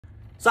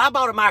So I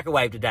bought a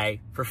microwave today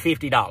for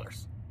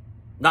 $50.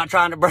 Not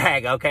trying to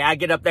brag, okay? I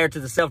get up there to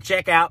the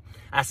self-checkout,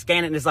 I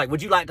scan it, and it's like,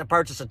 would you like to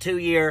purchase a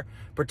 2-year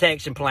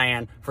protection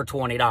plan for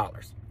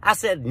 $20? I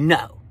said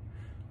no.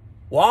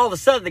 Well, all of a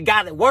sudden, the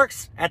guy that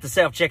works at the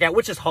self-checkout,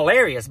 which is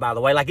hilarious, by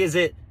the way, like, is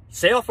it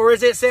self or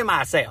is it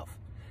semi-self?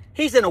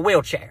 He's in a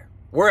wheelchair.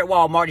 We're at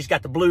Walmart. He's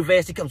got the blue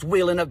vest. He comes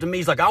wheeling up to me.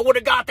 He's like, I would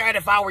have got that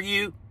if I were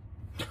you.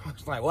 I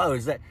was like, whoa,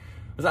 was that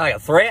like a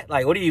threat?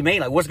 Like, what do you mean?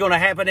 Like, what's going to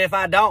happen if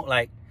I don't?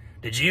 Like,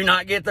 did you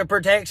not get the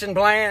protection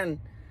plan?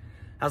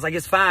 I was like,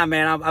 it's fine,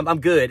 man. I'm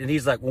good. And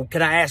he's like, well,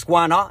 can I ask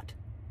why not?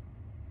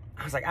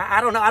 I was like,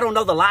 I don't know. I don't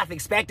know the life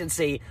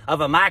expectancy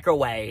of a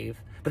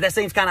microwave, but that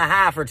seems kind of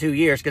high for 2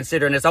 years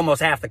considering it's almost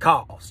half the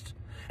cost.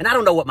 And I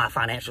don't know what my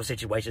financial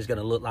situation is going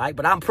to look like,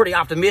 but I'm pretty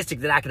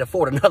optimistic that I can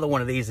afford another one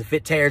of these if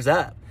it tears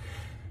up.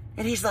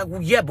 And he's like,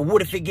 well, yeah, but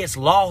what if it gets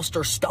lost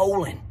or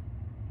stolen?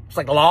 It's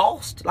like,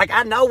 lost? Like,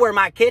 I know where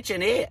my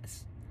kitchen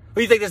is.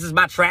 What, you think this is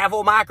my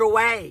travel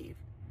microwave?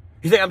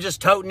 You think I'm just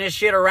toting this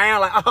shit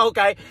around? Like, oh,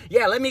 okay,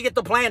 yeah, let me get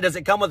the plan. Does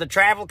it come with a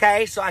travel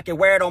case so I can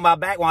wear it on my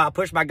back while I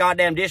push my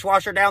goddamn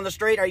dishwasher down the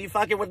street? Are you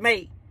fucking with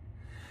me?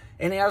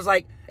 And I was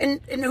like, and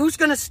who's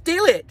going to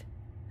steal it?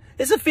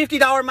 It's a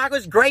 $50 microwave.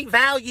 It's great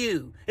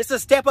value. It's a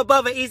step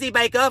above an Easy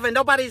Bake Oven.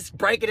 Nobody's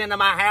breaking into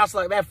my house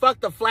like, man, fuck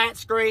the flat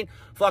screen.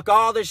 Fuck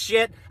all this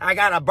shit. I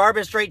got a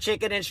Bourbon Street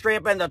chicken and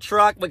shrimp in the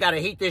truck. We got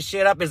to heat this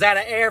shit up. Is that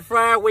an air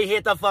fryer? We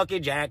hit the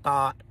fucking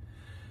jackpot.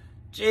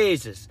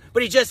 Jesus.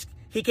 But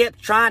he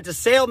kept trying to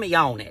sell me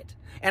on it.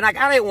 And like,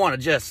 I didn't want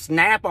to just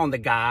snap on the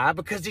guy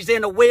because he's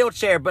in a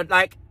wheelchair. But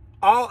like,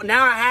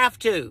 now I have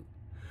to.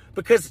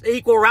 Because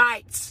equal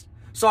rights.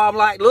 So I'm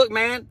like, look,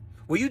 man,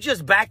 will you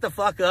just back the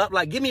fuck up?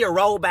 Like, give me a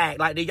roll back.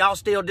 Like, do y'all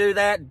still do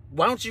that?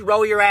 Why don't you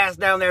roll your ass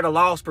down there to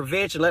loss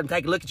prevention? Let them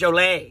take a look at your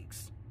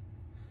legs.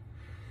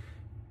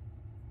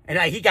 And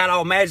he got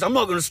all mad. He's, I'm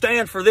not going to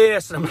stand for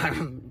this. And I'm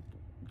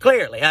like,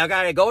 clearly, I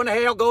got to go into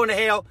hell, go into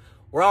hell.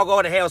 We're all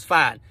going to hell's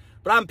fine.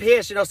 But I'm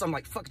pissed, you know, so I'm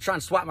like fucking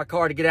trying to swipe my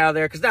card to get out of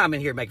there. Because now I'm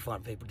in here making fun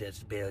of people with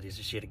disabilities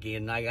and shit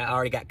again. And I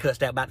already got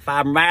cussed out about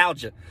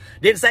fibromyalgia.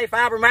 Didn't say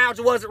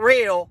fibromyalgia wasn't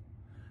real.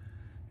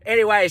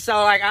 Anyway,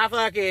 so like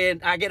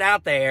I get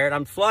out there and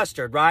I'm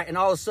flustered, right? And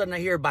all of a sudden I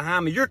hear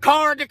behind me, your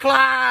card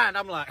declined.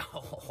 I'm like,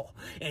 oh,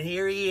 and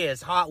here he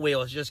is, Hot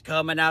Wheels just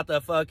coming out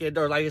the fucking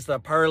door like it's the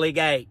pearly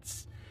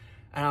gates.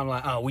 And I'm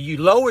like, oh, will you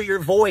lower your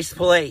voice,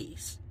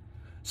 please?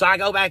 So I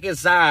go back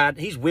inside.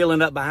 He's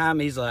wheeling up behind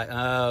me. He's like,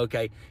 oh,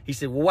 okay. He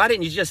said, well, why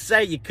didn't you just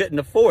say you couldn't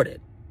afford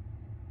it?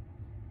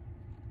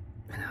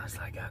 And I was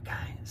like,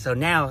 okay. So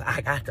now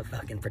I got the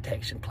fucking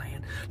protection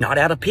plan. Not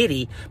out of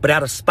pity, but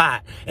out of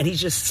spite. And he's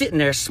just sitting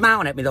there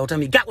smiling at me the whole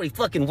time. He got what he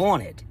fucking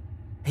wanted.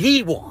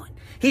 He won.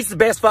 He's the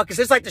best fucking...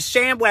 It's like the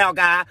ShamWow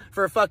guy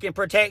for fucking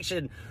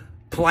protection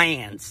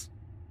plans.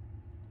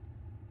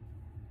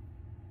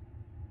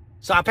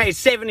 So I paid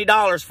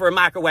 $70 for a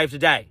microwave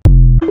today.